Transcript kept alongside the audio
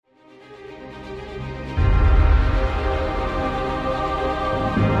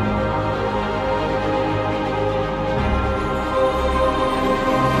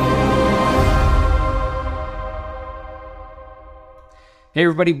Hey,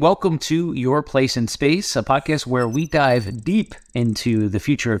 everybody, welcome to Your Place in Space, a podcast where we dive deep into the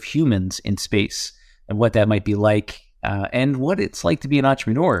future of humans in space and what that might be like and what it's like to be an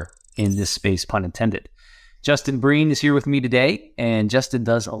entrepreneur in this space, pun intended. Justin Breen is here with me today, and Justin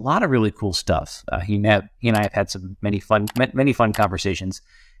does a lot of really cool stuff. He and I have had many fun conversations,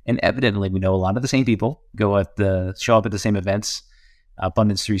 and evidently we know a lot of the same people, show up at the same events.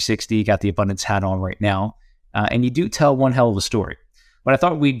 Abundance 360, got the Abundance hat on right now, and you do tell one hell of a story. But I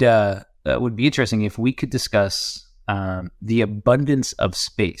thought would be interesting if we could discuss the abundance of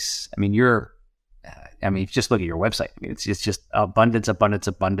space. I mean, if you just look at your website. I mean, it's just abundance. You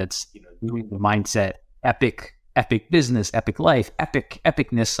know, the mindset, epic business, epic life,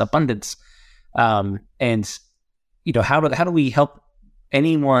 epicness, abundance. And you know, how do we help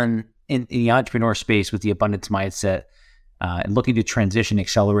anyone in the entrepreneur space with the abundance mindset and looking to transition,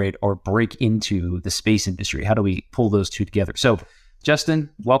 accelerate, or break into the space industry? How do we pull those two together? So, Justin,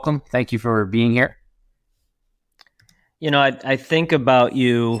 welcome. Thank you for being here. You know, I think about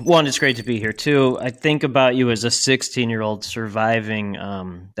you. One, it's great to be here. Two, I think about you as a 16-year-old surviving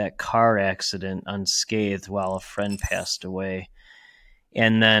that car accident unscathed while a friend passed away.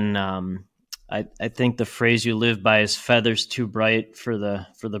 And then I think the phrase you live by is "feathers too bright for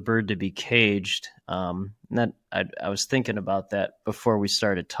the bird to be caged." And that I was thinking about that before we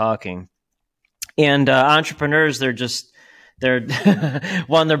started talking. And entrepreneurs, they're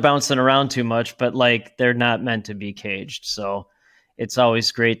bouncing around too much, but like they're not meant to be caged. So it's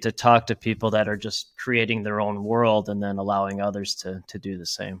always great to talk to people that are just creating their own world and then allowing others to do the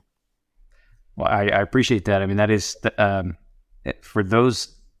same. Well, I appreciate that. I mean, that is for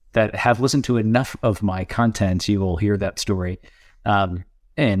those that have listened to enough of my content, you will hear that story. And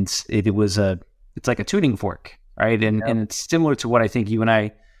it's like a tuning fork, right? And it's similar to what I think you and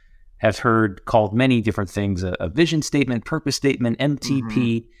I have heard called many different things, a vision statement, purpose statement, MTP.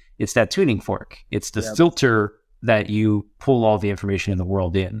 Mm-hmm. It's that tuning fork. It's the filter that you pull all the information in the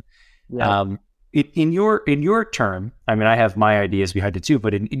world in. Yep. In your term, I mean, I have my ideas behind it too,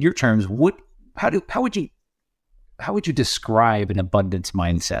 but in your terms, how would you describe an abundance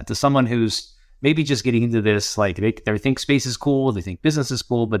mindset to someone who's maybe just getting into this? Like they think space is cool, they think business is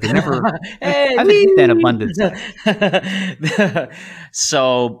cool, but they never haven't hit that abundance.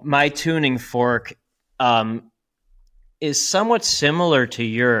 So my tuning fork is somewhat similar to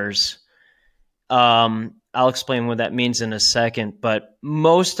yours. I'll explain what that means in a second, but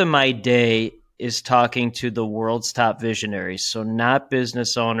most of my day is talking to the world's top visionaries. So not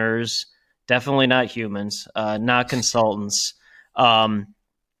business owners, definitely not humans, not consultants.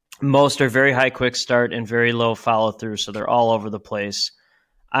 Most are very high quick start and very low follow through. So they're all over the place.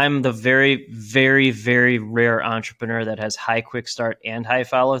 I'm the very, very, very rare entrepreneur that has high quick start and high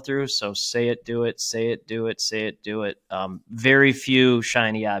follow through. So say it, do it, say it, do it, say it, do it. Very few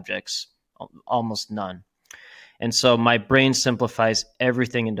shiny objects, almost none. And so my brain simplifies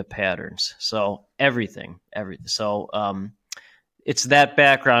everything into patterns. So everything. So it's that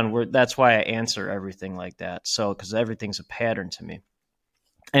background that's why I answer everything like that. So, because everything's a pattern to me.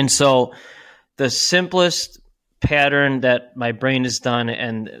 And so the simplest pattern that my brain has done,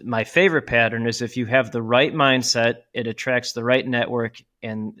 and my favorite pattern, is if you have the right mindset, it attracts the right network,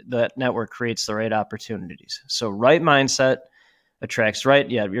 and that network creates the right opportunities. So right mindset attracts right,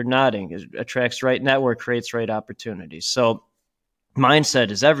 you're nodding, it attracts right network, creates right opportunities. So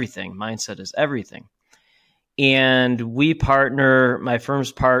mindset is everything. And my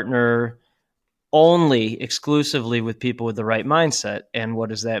firm's partner only exclusively with people with the right mindset. And what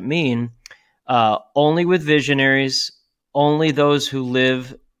does that mean? Only with visionaries, only those who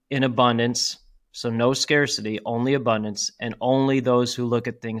live in abundance. So no scarcity, only abundance, and only those who look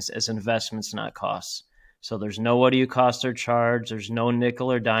at things as investments, not costs. So there's no what do you cost or charge. There's no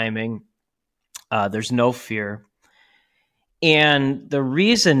nickel or diming. There's no fear. And the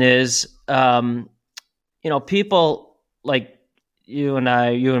reason is, people like you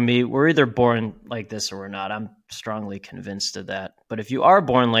and me, we're either born like this or we're not. I'm strongly convinced of that. But if you are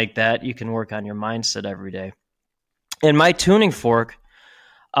born like that, you can work on your mindset every day. And my tuning fork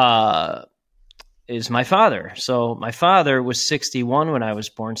is my father. So my father was 61 when I was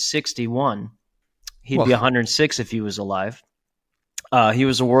born, 61. He'd be 106 if he was alive. He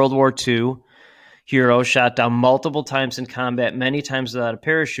was a World War II hero, shot down multiple times in combat, many times without a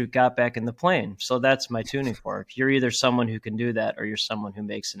parachute, got back in the plane. So that's my tuning fork. You're either someone who can do that or you're someone who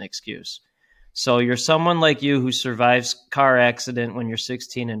makes an excuse. So you're someone like you who survives car accident when you're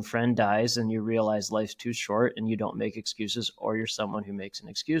 16 and friend dies and you realize life's too short and you don't make excuses, or you're someone who makes an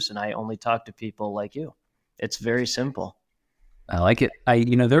excuse. And I only talk to people like you. It's very simple. I like it.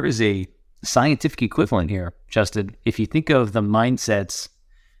 There is a scientific equivalent here, Justin. If you think of the mindsets,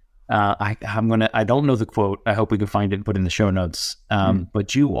 I don't know the quote. I hope we can find it and put it in the show notes.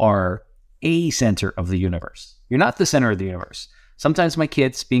 But you are a center of the universe. You're not the center of the universe. Sometimes my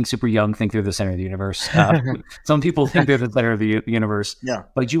kids, being super young, think they're the center of the universe. Some people think they're the center of the universe. Yeah.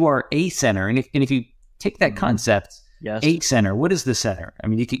 But you are a center. And if you take that concept, yes. A center, what is the center? I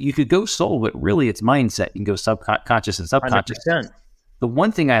mean, you could go soul, but really it's mindset. You can go subconscious and subconscious. 100%. The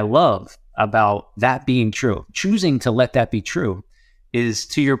one thing I love about that being true, choosing to let that be true, is,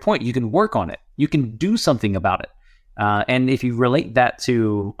 to your point, you can work on it. You can do something about it. And if you relate that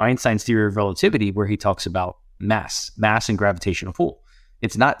to Einstein's theory of relativity, where he talks about mass and gravitational pull,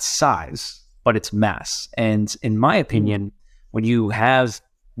 it's not size, but it's mass. And in my opinion, when you're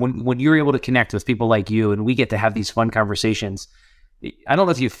able to connect with people like you, and we get to have these fun conversations, I don't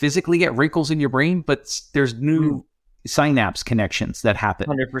know if you physically get wrinkles in your brain, but there's new synapse connections that happen.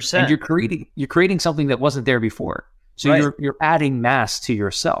 100%. And you're creating something that wasn't there before. So right. you're adding mass to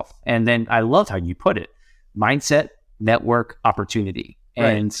yourself. And then I love how you put it: mindset, network, opportunity. Right.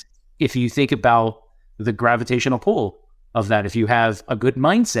 And if you think about the gravitational pull of that, if you have a good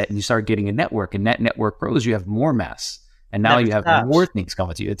mindset and you start getting a network, and that network grows, you have more mass. And now you have more things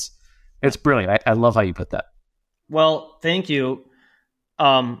coming to you. It's brilliant. I love how you put that. Well, thank you.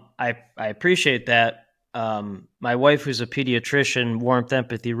 I appreciate that. My wife, who's a pediatrician, warmth,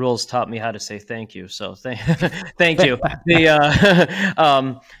 empathy, rules, taught me how to say thank you. So thank you.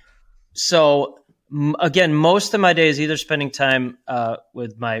 Again, most of my day is either spending time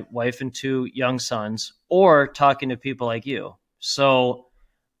with my wife and 2 young sons, or talking to people like you. So,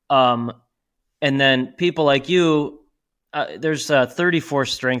 and then people like you, there's 34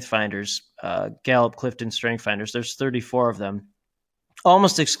 strength finders, Gallup Clifton strength finders. There's 34 of them.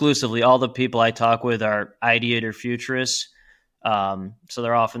 Almost exclusively, all the people I talk with are ideator futurists. So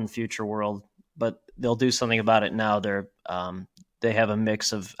they're off in the future world, but they'll do something about it now. They have a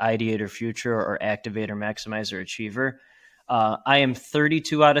mix of ideator, future, or activator, maximizer, achiever. I am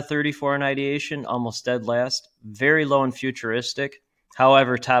 32 out of 34 in ideation, almost dead last. Very low in futuristic.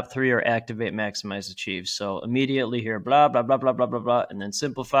 However, top 3 are activate, maximize, achieve. So immediately here, blah, blah, blah, blah, blah, blah, blah, and then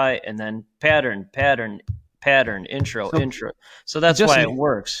simplify, and then pattern, intro. So that's why it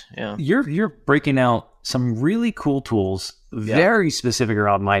works. Yeah. You're breaking out some really cool tools, very specific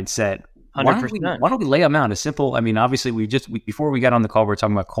around mindset. 100%. Why don't we lay them out? As simple. I mean, obviously, before we got on the call, we were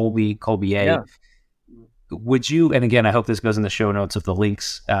talking about Colby A. Yeah. Would you? And again, I hope this goes in the show notes of the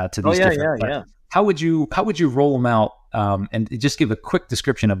links to these. Yeah. How would you roll them out? And just give a quick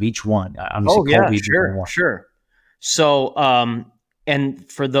description of each one. Colby, sure. So,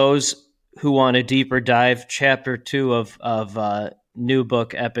 and for those who want a deeper dive, chapter 2 of new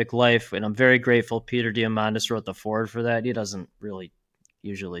book, BrEpic Life, and I'm very grateful Peter Diamandis wrote the foreword for that. He doesn't really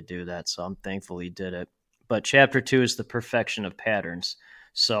usually do that, so I'm thankful he did it. But chapter 2 is the perfection of patterns.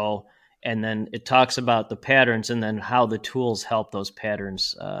 So, and then it talks about the patterns and then how the tools help those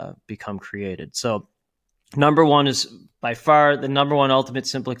patterns become created. So number 1 is by far the number 1 ultimate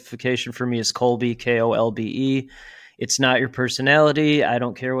simplification for me is Kolbe, Kolbe. It's not your personality. I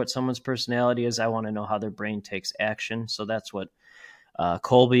don't care what someone's personality is. I want to know how their brain takes action. So that's what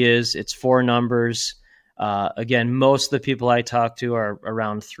Kolbe is. It's 4 numbers. Again, most of the people I talk to are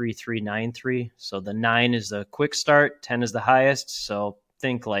around 3393. So the 9 is the quick start, 10 is the highest. So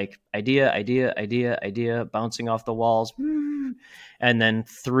think like idea, bouncing off the walls. And then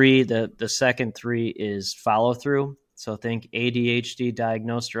 3, the second 3 is follow through. So think ADHD,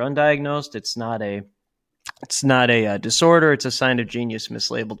 diagnosed or undiagnosed. It's not a disorder. It's a sign of genius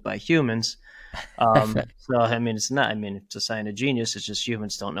mislabeled by humans. So, I mean, it's a sign of genius. It's just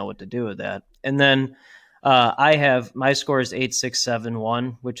humans don't know what to do with that. And then my score is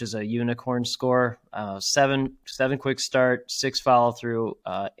 8671, which is a unicorn score, 7 quick start, 6 follow through,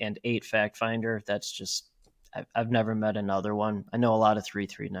 and 8 fact finder. That's just, I've never met another one. I know a lot of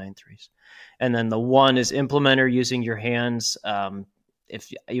 3393s. And then the 1 is implementer, using your hands. If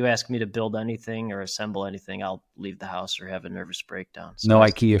you ask me to build anything or assemble anything, I'll leave the house or have a nervous breakdown. So no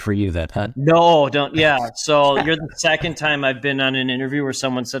IKEA for you then, huh? No, don't. Yeah. So you're the second time I've been on an interview where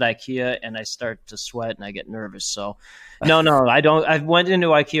someone said IKEA and I start to sweat and I get nervous. So no, I don't. I went into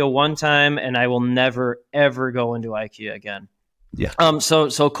IKEA one time and I will never, ever go into IKEA again. Yeah. So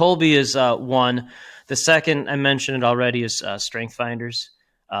Kolbe is 1. The second, I mentioned it already, is Strength Finders,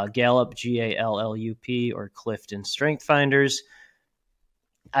 Gallup, GALLUP, or Clifton Strength Finders.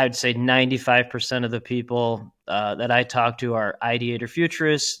 I would say 95% of the people that I talk to are ideator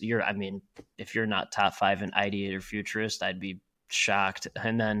futurists. If you're not top 5 in ideator futurist, I'd be shocked.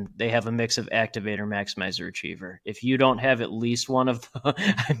 And then they have a mix of activator, maximizer, achiever. If you don't have at least one of them,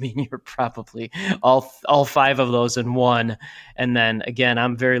 I mean, you're probably all 5 of those in one. And then again,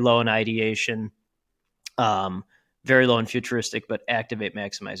 I'm very low in ideation, very low in futuristic, but activate,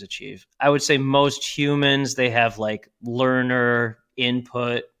 maximize, achieve. I would say most humans, they have like learner,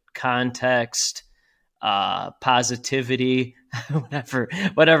 input, context, positivity,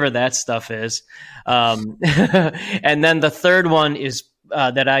 whatever that stuff is. And then the third one is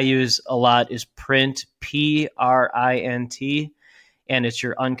that I use a lot is print, PRINT, and it's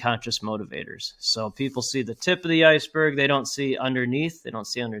your unconscious motivators. So people see the tip of the iceberg, they don't see underneath.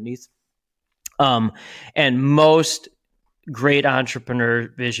 And most great entrepreneur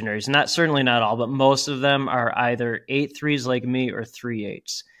visionaries, certainly not all, but most of them are either 8-3s like me or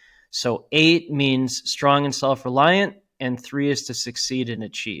 3-8s. So 8 means strong and self-reliant, and 3 is to succeed and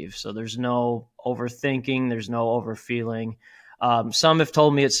achieve. So there's no overthinking, there's no overfeeling. Some have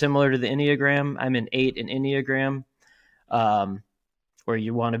told me it's similar to the Enneagram. I'm an 8 in Enneagram, where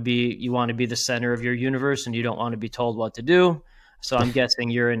you want to be the center of your universe and you don't want to be told what to do. So I'm guessing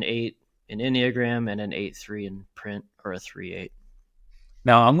you're an 8 in Enneagram and an 8-3 in print, or a 3-8.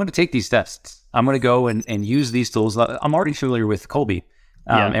 Now I'm going to take these tests. I'm going to go and use these tools. I'm already familiar with Kolbe.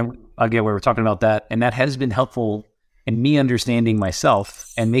 And again, we were talking about that, and that has been helpful in me understanding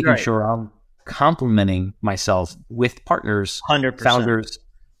myself and making sure I'm complementing myself with partners, 100%. founders,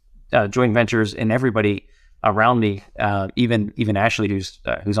 joint ventures, and everybody around me. Even Ashley, who's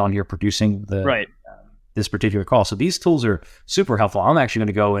on here producing this particular call. So these tools are super helpful. I'm actually going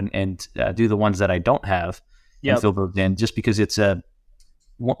to go and do the ones that I don't have and fill those in, just because it's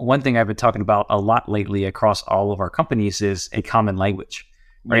one thing I've been talking about a lot lately across all of our companies is a common language.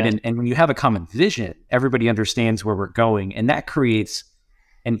 Right. Yeah. And when you have a common vision, everybody understands where we're going. And that creates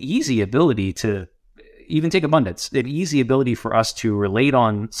an easy ability to even take abundance, an easy ability for us to relate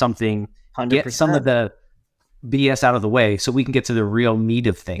on something, 100%. Get some of the BS out of the way so we can get to the real meat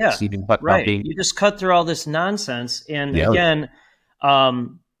of things. Yeah. You just cut through all this nonsense. And again,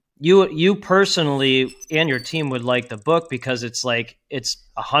 you personally and your team would like the book because it's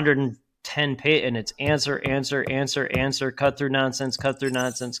 110 pages and it's answer, cut through nonsense. I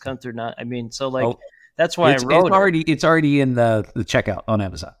mean, so that's why I wrote it. It's already in the checkout on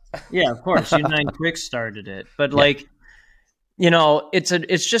Amazon. Yeah, of course. U9 Quick started it. But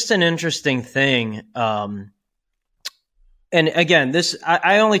it's just an interesting thing. And again,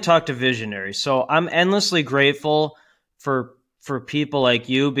 I only talk to visionaries. So I'm endlessly grateful for people like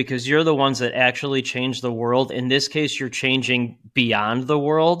you, because you're the ones that actually change the world. In this case, you're changing beyond the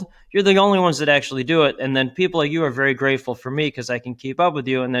world. You're the only ones that actually do it. And then people like you are very grateful for me because I can keep up with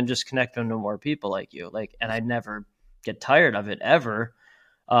you and then just connect them to more people like you. And I never get tired of it ever.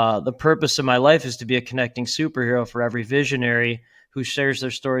 The purpose of my life is to be a connecting superhero for every visionary who shares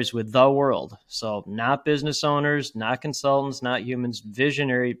their stories with the world. So not business owners, not consultants, not humans,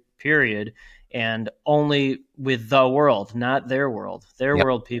 visionary, period. And only with the world, not their world. Their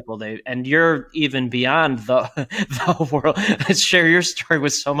world people, and you're even beyond the world. Let's share your story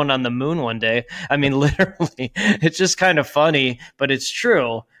with someone on the moon one day. I mean, literally, it's just kind of funny, but it's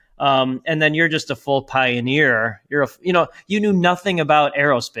true. And then you're just a full pioneer. You knew nothing about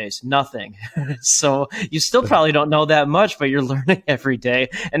aerospace, nothing. So you still probably don't know that much, but you're learning every day,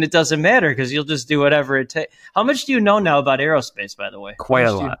 and it doesn't matter because you'll just do whatever it takes. How much do you know now about aerospace, by the way? Quite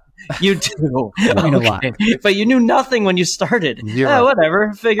a lot. You do. I mean, a lot. But you knew nothing when you started.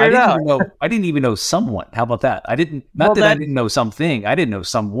 Whatever. Figure it out. I didn't even know someone. How about that? I didn't know something. I didn't know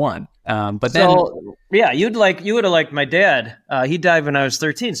someone. But then, you would have liked my dad. He died when I was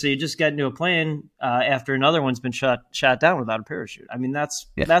 13. So you just get into a plane after another one's been shot down without a parachute. I mean, that's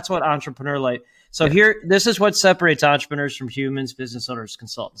what entrepreneur life. So this is what separates entrepreneurs from humans, business owners,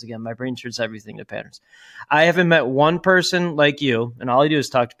 consultants. Again, my brain turns everything to patterns. I haven't met one person like you, and all I do is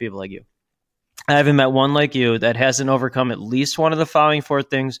talk to people like you. I haven't met one like you that hasn't overcome at least one of the following 4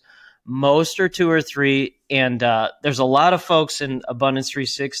 things. Most are 2 or 3, and there's a lot of folks in Abundance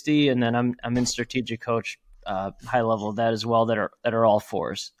 360, and then I'm in Strategic Coach, high level of that as well, that are all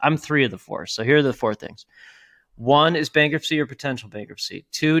 4s. I'm 3 of the 4. So here are the 4 things. 1 is bankruptcy or potential bankruptcy.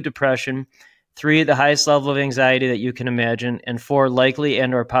 2, depression. 3, the highest level of anxiety that you can imagine, and 4, likely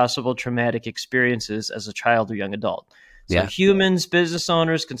and or possible traumatic experiences as a child or young adult. So humans, business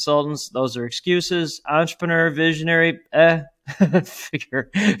owners, consultants, those are excuses. Entrepreneur, visionary,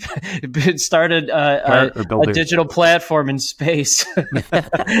 figure started a digital platform in space.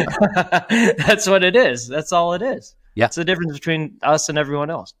 That's what it is. That's all it is. Yeah. It's the difference between us and everyone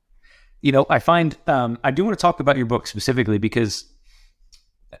else. I find I do want to talk about your book specifically because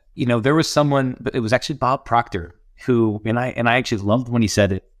there was someone, but it was actually Bob Proctor, and I actually loved when he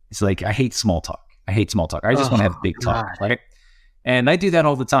said it. It's like, I hate small talk. I hate small talk. I just want to have big talk, right? And I do that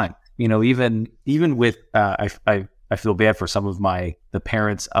all the time. Even with I feel bad for some of the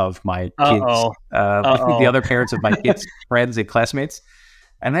parents of my kids, the other parents of my kids' friends and classmates,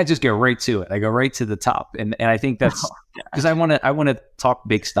 and I just get right to it. I go right to the top, and I think that's because I want to talk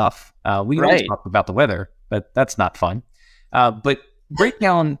big stuff. We can always talk about the weather, but that's not fun. But break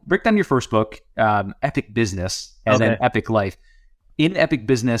down your first book, Epic Business, and then Epic Life. In Epic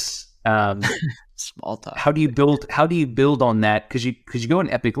Business, small talk. How do you build on that? Because you go in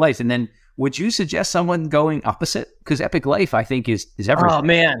Epic Life, and then would you suggest someone going opposite? Because Epic Life, I think, is everything. Oh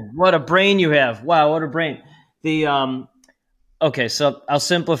man, what a brain you have! Wow, what a brain. Okay, so I'll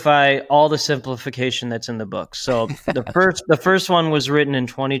simplify all the simplification that's in the book. So the first one was written in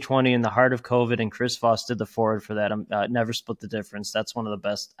 2020 in the heart of COVID, and Chris Voss did the forward for that. Never Split the Difference. That's one of the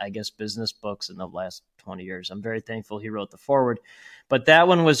best, I guess, business books in the last 20 years. I'm very thankful he wrote the forward. But that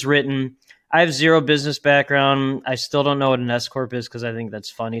one was written. I have zero business background. I still don't know what an S corp is because I think that's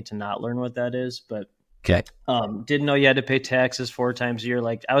funny to not learn what that is. But didn't know you had to pay taxes 4 times a year.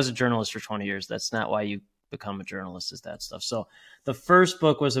 Like, I was a journalist for 20 years. That's not why you become a journalist, is that stuff. So the first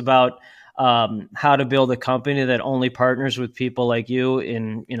book was about how to build a company that only partners with people like you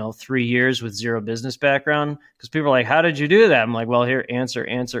in 3 years with zero business background, because people are like, how did you do that? I'm like, well, here,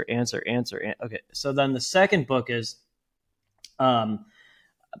 answer. Okay, so then the second book is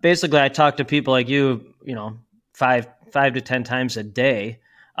basically I talk to people like you 5 to 10 times a day.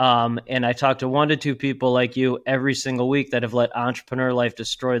 And I talk to 1 to 2 people like you every single week that have let entrepreneur life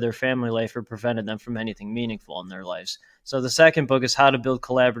destroy their family life or prevented them from anything meaningful in their lives. So the second book is how to build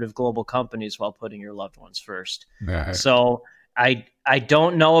collaborative global companies while putting your loved ones first. Right. So I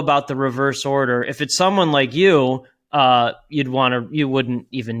don't know about the reverse order. If it's someone like you, you wouldn't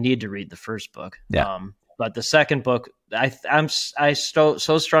even need to read the first book. Yeah. But the second book, I so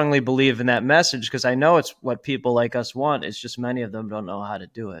strongly believe in that message because I know it's what people like us want. It's just many of them don't know how to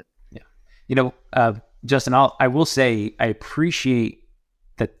do it. Yeah. Justin, I will say I appreciate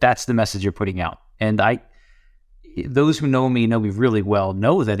that that's the message you're putting out. And those who know me really well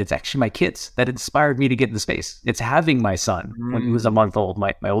know that it's actually my kids that inspired me to get into space. It's having my son when he was a month old,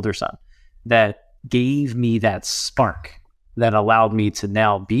 my older son, that gave me that spark that allowed me to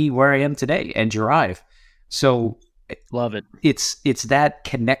now be where I am today and drive. So love it. It's that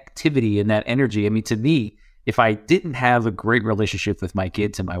connectivity and that energy. I mean, to me, if I didn't have a great relationship with my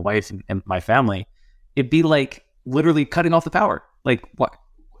kids and my wife and my family, it'd be like literally cutting off the power. Like what?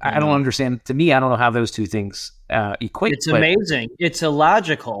 I don't understand. To me, I don't know how those two things equate. It's amazing. It's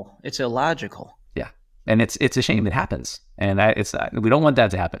illogical. Yeah, and it's a shame it happens, and we don't want that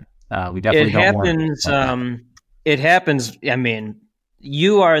to happen. We definitely don't want. It happens. I mean,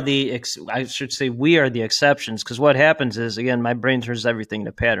 you are I should say we are the exceptions, because what happens is, again, my brain turns everything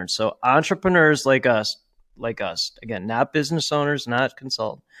to patterns. So entrepreneurs like us, again, not business owners, not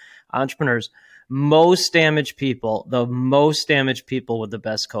consultants, entrepreneurs, the most damaged people with the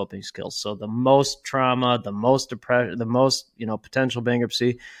best coping skills. So the most trauma, the most depression, the most, potential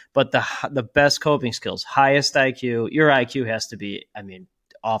bankruptcy, but the best coping skills, highest IQ. Your IQ has to be,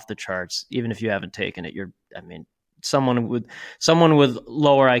 off the charts. Even if you haven't taken it, someone with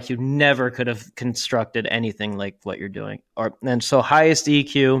lower IQ never could have constructed anything like what you're doing. And so highest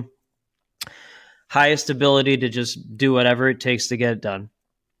EQ, highest ability to just do whatever it takes to get it done.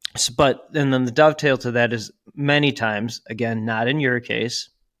 And then the dovetail to that is many times, again, not in your case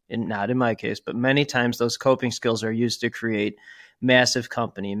and not in my case, but many times those coping skills are used to create massive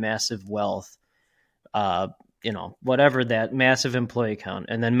company, massive wealth, whatever that massive employee count.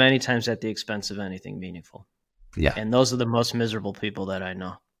 And then many times at the expense of anything meaningful. Yeah. And those are the most miserable people that I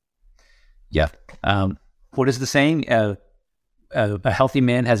know. Yeah. What is the saying? A healthy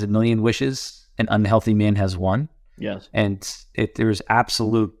man has 1,000,000 wishes. An unhealthy man has one. Yes. And there's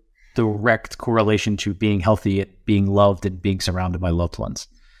absolute direct correlation to being healthy, being loved, and being surrounded by loved ones.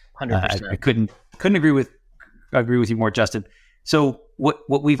 100%. I couldn't agree with you more, Justin. So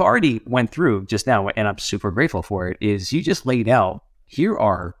what we've already went through just now, and I'm super grateful for it, is you just laid out, here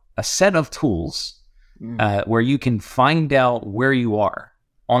are a set of tools where you can find out where you are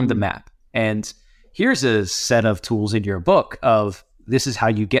on the map. And here's a set of tools in your book of this is how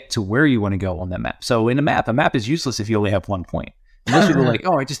you get to where you want to go on that map. So in a map is useless if you only have one point. Most people are like,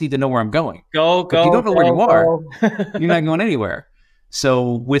 I just need to know where I'm going. Go. If you don't know where you are, you're not going anywhere.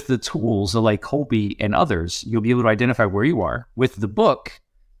 So with the tools like Colby and others, you'll be able to identify where you are. With the book,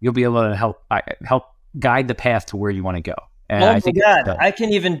 you'll be able to help guide the path to where you want to go. And I think I can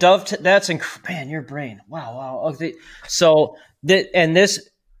even dovetail. That's man, your brain. Wow. Okay. So this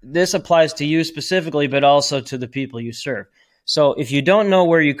this applies to you specifically, but also to the people you serve. So if you don't know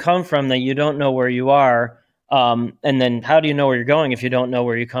where you come from, then you don't know where you are. And then how do you know where you're going if you don't know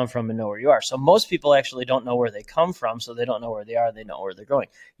where you come from and know where you are? So most people actually don't know where they come from, so they don't know where they are. They know where they're going.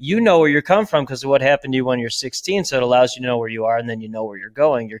 You know where you come from because of what happened to you when you're 16, so it allows you to know where you are, and then you know where you're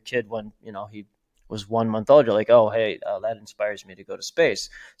going. Your kid, when he was 1 month old, you're like, oh, hey, that inspires me to go to space.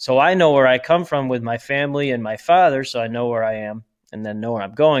 So I know where I come from with my family and my father, so I know where I am and then know where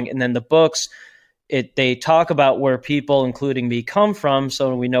I'm going. And then the books, they talk about where people, including me, come from,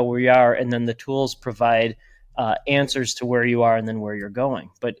 so we know where we are, and then the tools provide answers to where you are and then where you're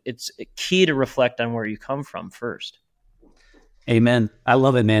going. But it's key to reflect on where you come from first. Amen. I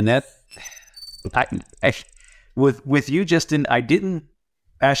love it, man. With you, Justin, I didn't.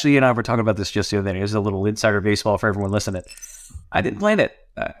 Ashley and I were talking about this just the other day. It was a little insider baseball for everyone listening. I didn't plan it.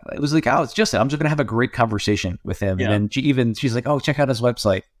 It was like, oh, it's Justin. I'm just going to have a great conversation with him. Yeah. And then she's like, oh, check out his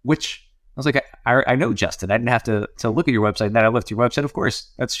website, which I was like, I know Justin. I didn't have to look at your website. And then I left your website. Of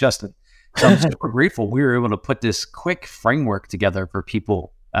course, that's Justin. So I'm super grateful we were able to put this quick framework together for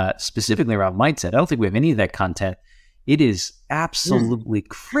people, specifically around mindset. I don't think we have any of that content. It is absolutely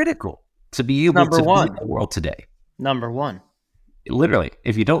critical to be able to be in the world today. Number one. Literally,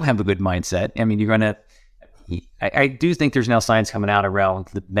 if you don't have a good mindset, I mean, you're going to, I do think there's now science coming out around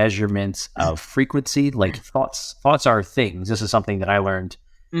the measurements of frequency, like thoughts are things. This is something that I learned,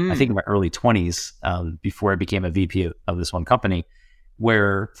 I think in my early 20s, before I became a VP of this one company,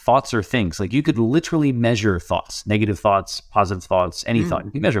 where thoughts are things. Like you could literally measure thoughts, negative thoughts, positive thoughts, any thought.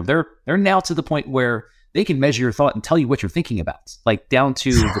 You can measure them. They're now to the point where they can measure your thought and tell you what you're thinking about, like down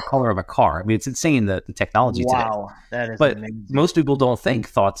to the color of a car. I mean, it's insane, the technology today. Wow, that is but amazing. Most people don't think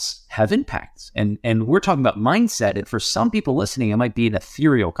thoughts have impacts. And we're talking about mindset. And for some people listening, it might be an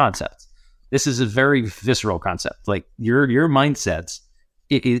ethereal concept. This is a very visceral concept. Like your mindsets,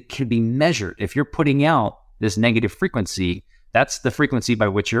 it can be measured. If you're putting out this negative frequency, that's the frequency by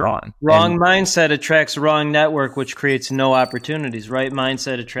which you're on. Wrong mindset attracts wrong network, which creates no opportunities. Right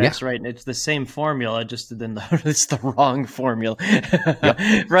mindset attracts right. It's the same formula, just then it's the wrong formula.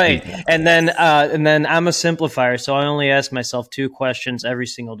 Right. And then I'm a simplifier, so I only ask myself 2 questions every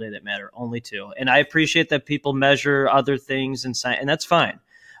single day that matter. Only 2. And I appreciate that people measure other things and that's fine.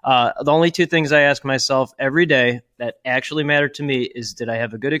 The only 2 things I ask myself every day that actually matter to me is, did I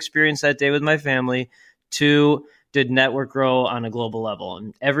have a good experience that day with my family? 2, did network grow on a global level?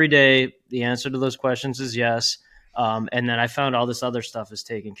 And every day, the answer to those questions is yes. And then I found all this other stuff is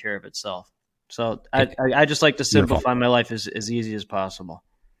taking care of itself. So I just like to simplify my life as easy as possible.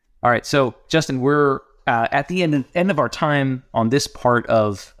 All right. So, Justin, we're at the end of our time on this part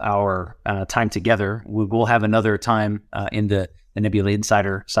of our time together. We'll have another time in the Nebula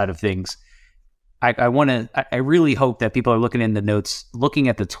Insider side of things. I really hope that people are looking in the notes, looking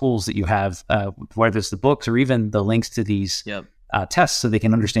at the tools that you have, whether it's the books or even the links to these tests, so they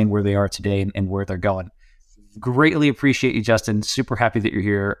can understand where they are today and where they're going. Greatly appreciate you, Justin. Super happy that you're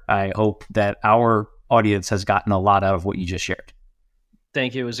here. I hope that our audience has gotten a lot out of what you just shared.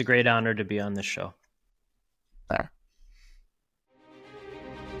 Thank you. It was a great honor to be on this show.